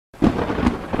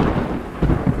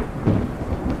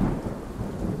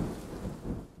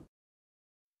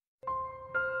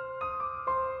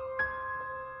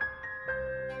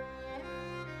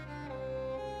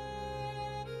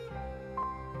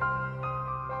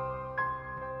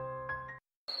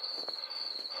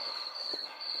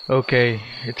Okay,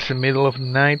 it's the middle of the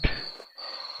night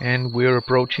and we're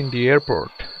approaching the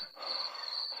airport.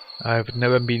 I've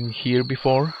never been here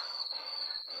before,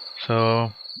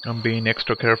 so I'm being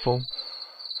extra careful.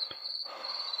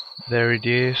 There it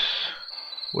is.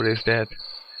 What is that?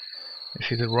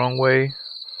 Is it the runway?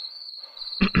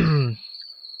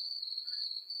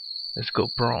 Let's go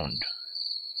prone.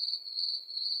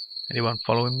 Anyone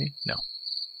following me? No.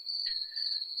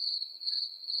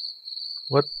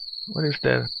 What is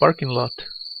that? Parking lot.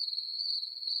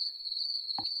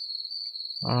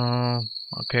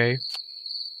 Okay.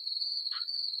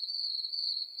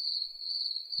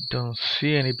 Don't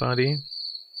see anybody.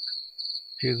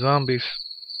 See zombies.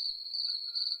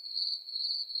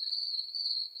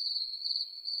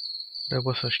 There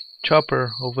was a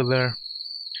chopper over there.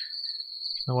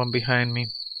 No one behind me.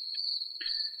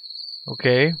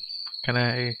 Okay. Can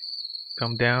I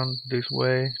come down this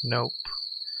way? Nope.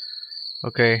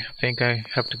 Okay, I think I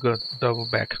have to go double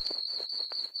back.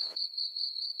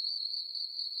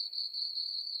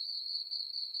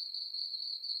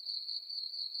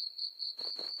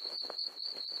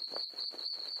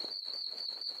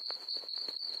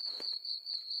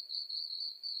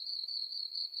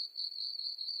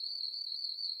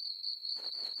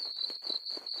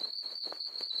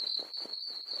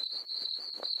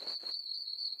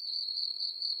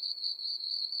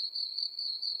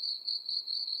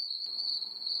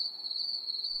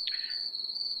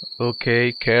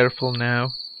 Okay, careful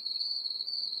now.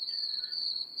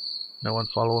 No one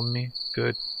following me?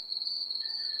 Good.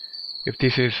 If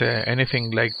this is anything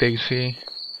like Daisy,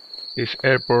 this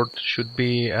airport should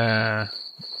be, a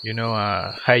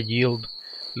high yield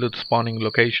loot spawning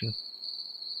location.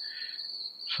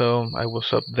 So I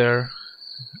was up there.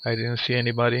 I didn't see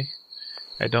anybody.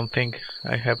 I don't think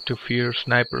I have to fear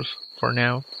snipers for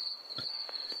now.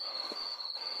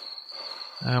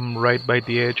 I'm right by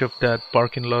the edge of that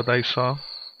parking lot I saw.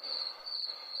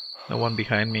 No one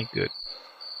behind me. Good.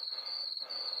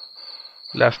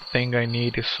 Last thing I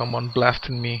need is someone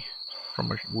blasting me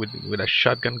from with a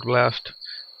shotgun blast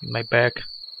in my back.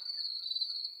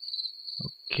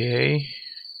 Okay.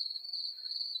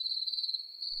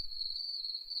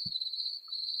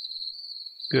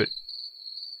 Good.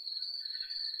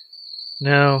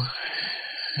 Now,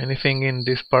 anything in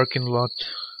this parking lot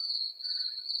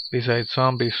besides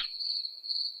zombies?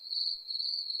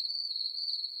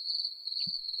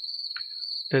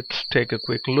 Let's take a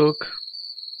quick look.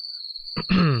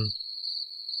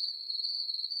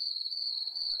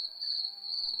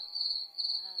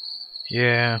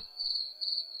 Yeah.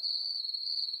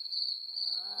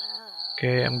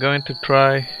 Okay, I'm going to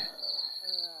try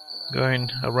going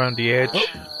around the edge.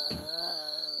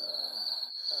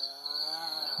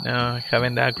 No, I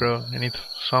haven't aggro any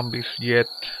zombies yet.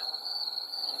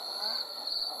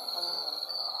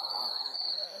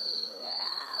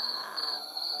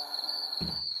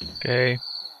 Okay,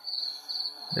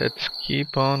 let's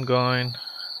keep on going.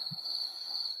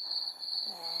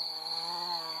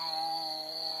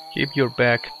 Keep your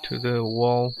back to the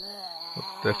wall of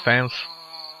the fence.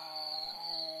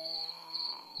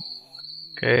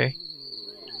 Okay.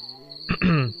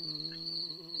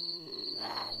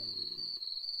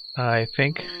 I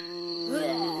think.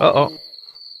 Uh-oh.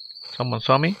 Someone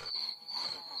saw me?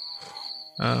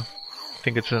 I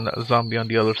think it's a zombie on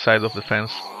the other side of the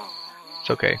fence. It's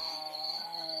okay.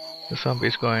 The zombie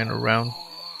is going around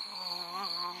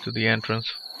to the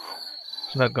entrance.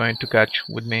 It's not going to catch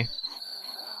with me.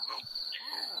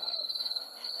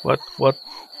 What?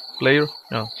 Player?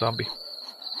 No, zombie.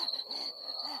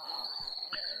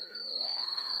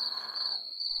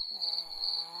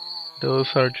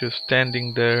 Those are just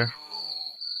standing there.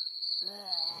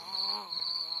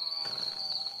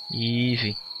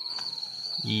 Easy.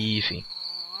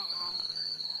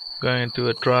 Going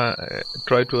to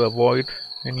try to avoid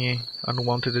any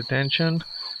unwanted attention.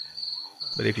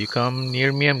 But if you come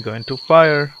near me, I'm going to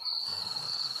fire.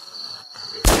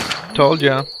 Told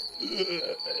ya.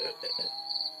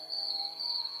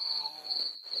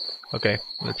 Okay,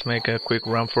 let's make a quick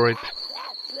run for it.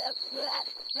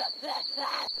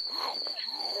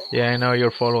 Yeah, I know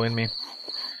you're following me.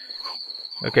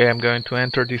 Okay, I'm going to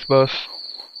enter this bus.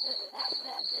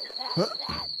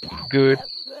 Good.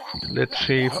 Let's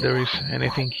see if there is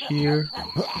anything here.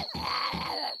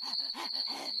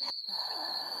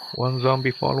 One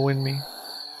zombie following me.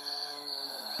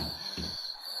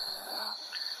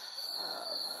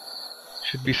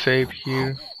 Should be safe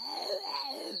here.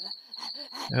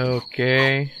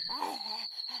 Okay.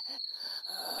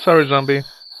 Sorry, zombie.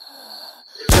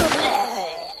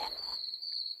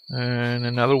 And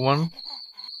another one.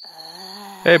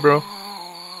 Hey, bro.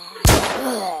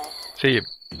 See you.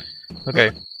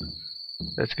 Okay,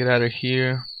 let's get out of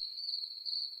here.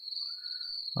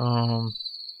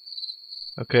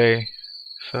 Okay,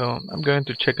 so I'm going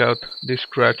to check out this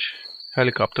scratch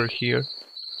helicopter here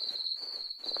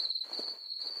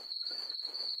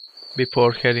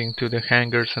before heading to the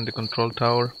hangars and the control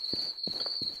tower.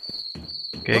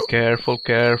 Okay, careful,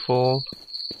 careful.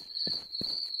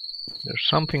 There's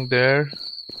something there.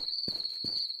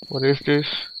 What is this?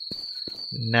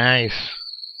 Nice.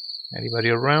 Anybody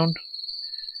around?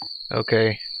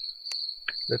 Okay.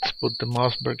 Let's put the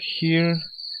Mossberg here.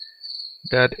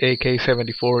 That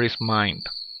AK-74 is mine.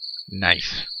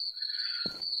 Nice.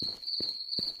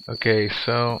 Okay,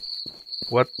 so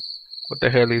what the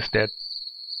hell is that?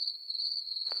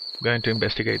 I'm going to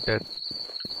investigate that.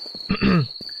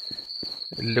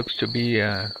 It looks to be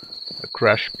a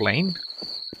crashed plane.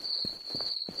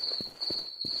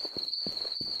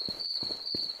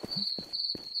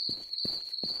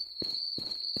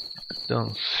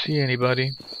 Don't see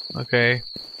anybody. Okay,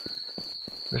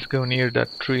 let's go near that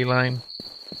tree line.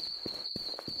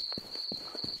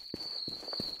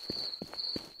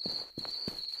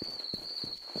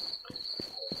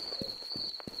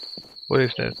 What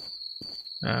is that?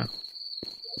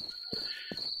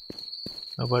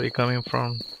 Nobody coming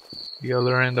from the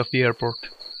other end of the airport.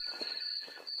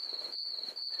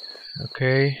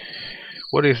 Okay,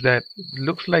 what is that? It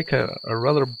looks like a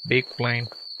rather big plane.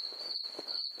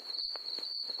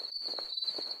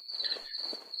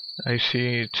 I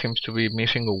see it seems to be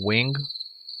missing a wing.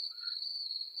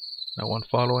 No one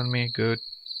following me, good.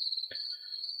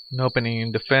 An opening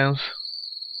in the fence.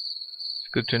 It's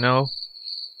good to know.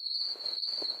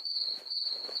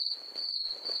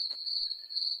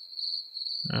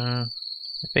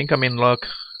 I think I'm in luck.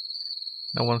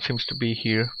 No one seems to be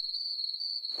here.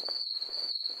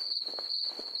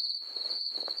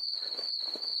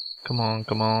 Come on,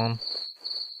 come on.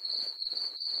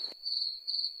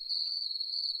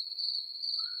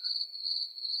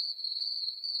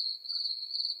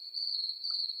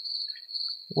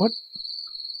 What?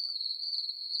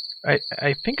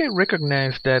 I think I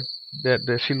recognize that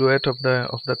the silhouette of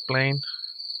that plane.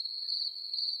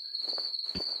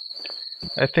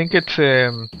 I think it's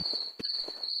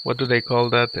what do they call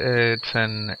that? It's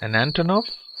an Antonov.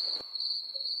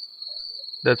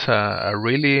 That's a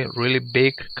really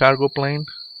big cargo plane.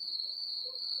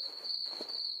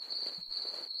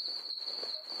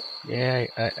 Yeah,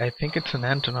 I think it's an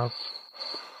Antonov.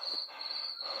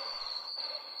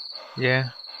 Yeah.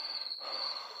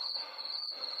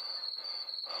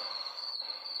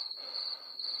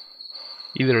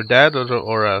 Either that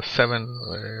or a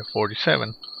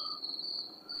 747.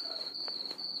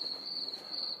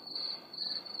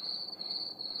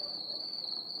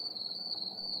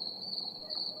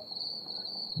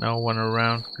 No one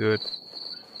around, good.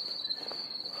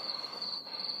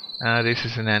 This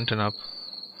is an Antonov.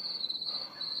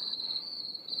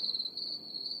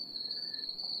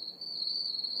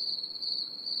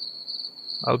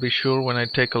 I'll be sure when I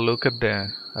take a look at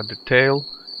the tail.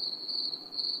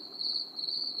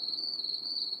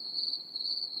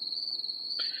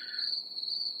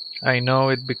 I know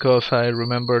it because I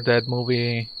remember that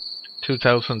movie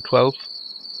 2012.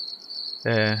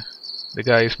 The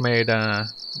guys made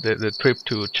the trip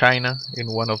to China in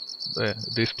one of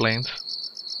these planes.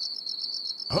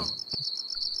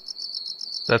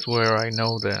 That's where I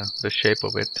know the shape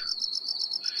of it.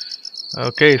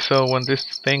 Okay, so when this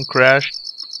thing crashed,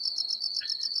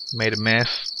 made a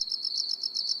mess.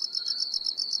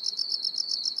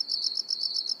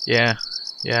 Yeah.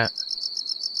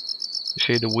 You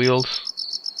see the wheels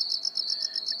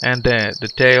and the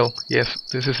tail. Yes,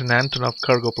 this is an Antonov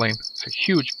cargo plane. It's a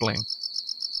huge plane.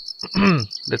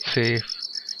 Let's see if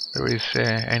there is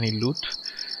any loot.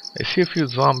 I see a few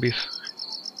zombies,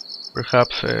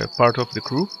 perhaps part of the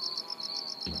crew.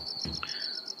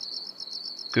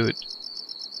 Good.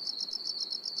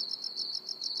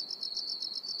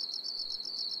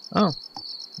 Oh,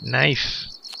 nice.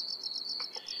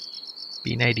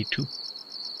 B92.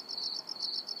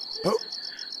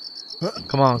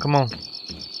 Come on, come on.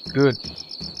 Good.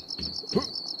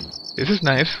 This is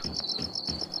nice.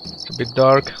 It's a bit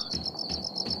dark,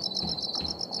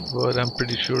 but I'm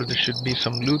pretty sure there should be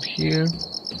some loot here.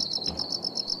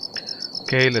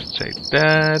 Okay, let's take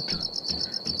that.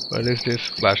 What is this?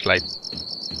 Flashlight.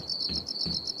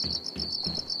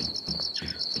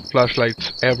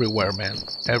 Flashlights everywhere, man.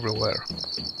 Everywhere.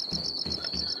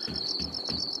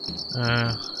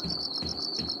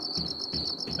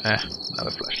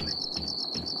 Another flashlight.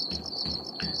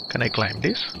 Can I climb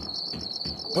this?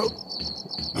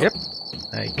 Yep,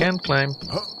 I can climb.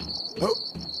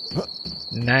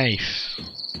 Nice.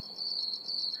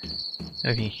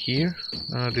 Anything here?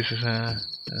 This is an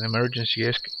emergency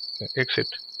exit.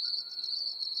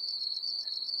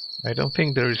 I don't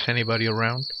think there is anybody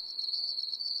around.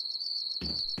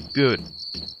 Good.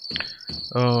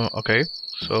 Okay,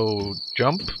 so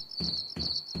jump.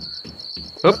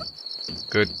 Up.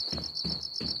 Good.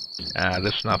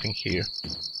 There's nothing here.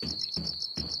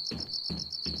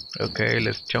 Okay,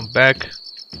 let's jump back.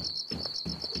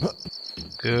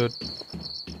 Good.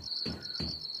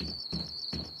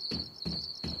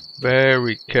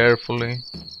 Very carefully.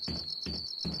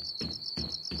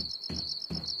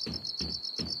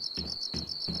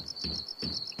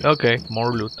 Okay,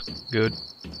 more loot. Good.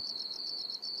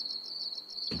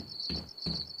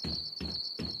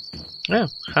 Yeah,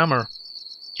 hammer.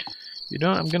 You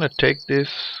know, I'm gonna take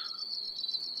this.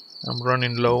 I'm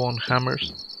running low on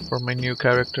hammers for my new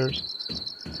characters.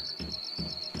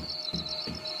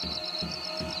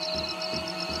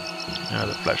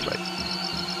 The flashlight.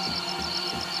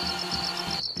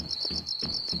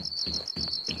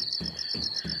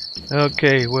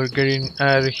 Okay, we're getting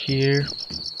out of here.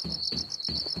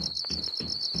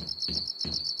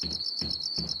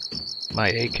 My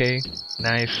AK,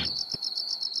 nice.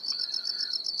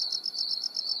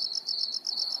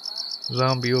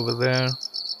 Zombie over there.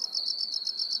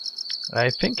 I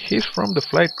think he's from the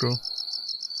flight crew.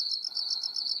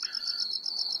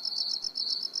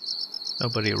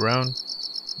 Nobody around?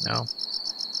 No.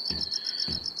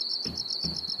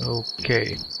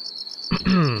 Okay.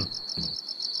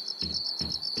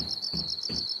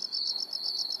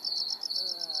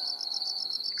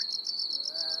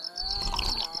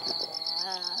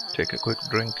 Take a quick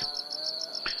drink.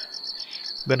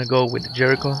 Gonna go with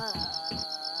Jericho.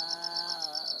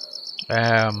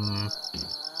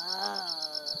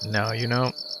 No, you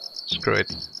know, screw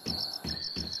it.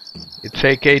 It's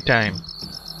AK time.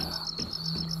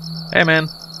 Hey man,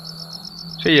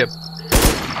 see ya.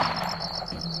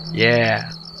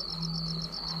 Yeah.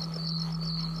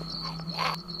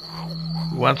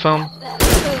 You want some?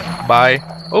 Buy.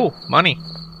 Oh, money.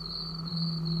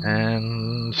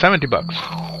 And 70 bucks.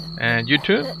 And you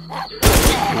too?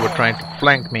 You were trying to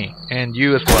flank me. And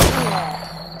you as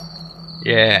well.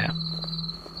 Yeah.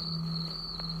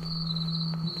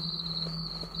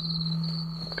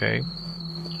 Okay.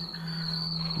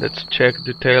 Let's check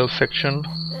detail section.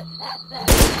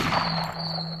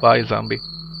 Bye, zombie.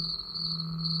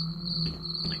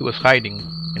 He was hiding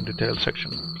in detail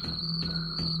section.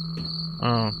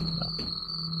 No.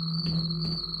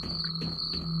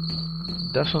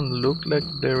 Doesn't look like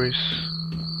there is.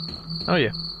 Oh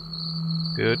yeah.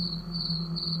 Good.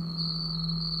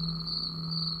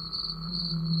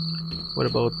 What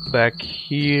about back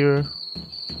here?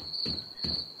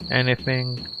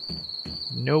 Anything?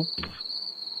 Nope.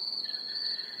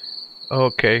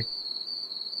 Okay.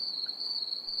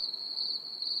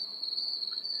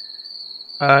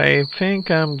 I think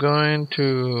I'm going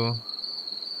to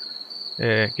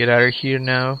get out of here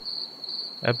now.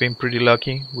 I've been pretty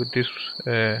lucky with this,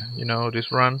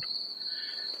 this run.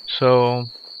 So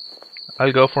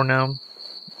I'll go for now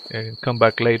and come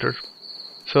back later.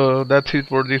 So that's it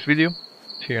for this video.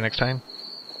 See you next time.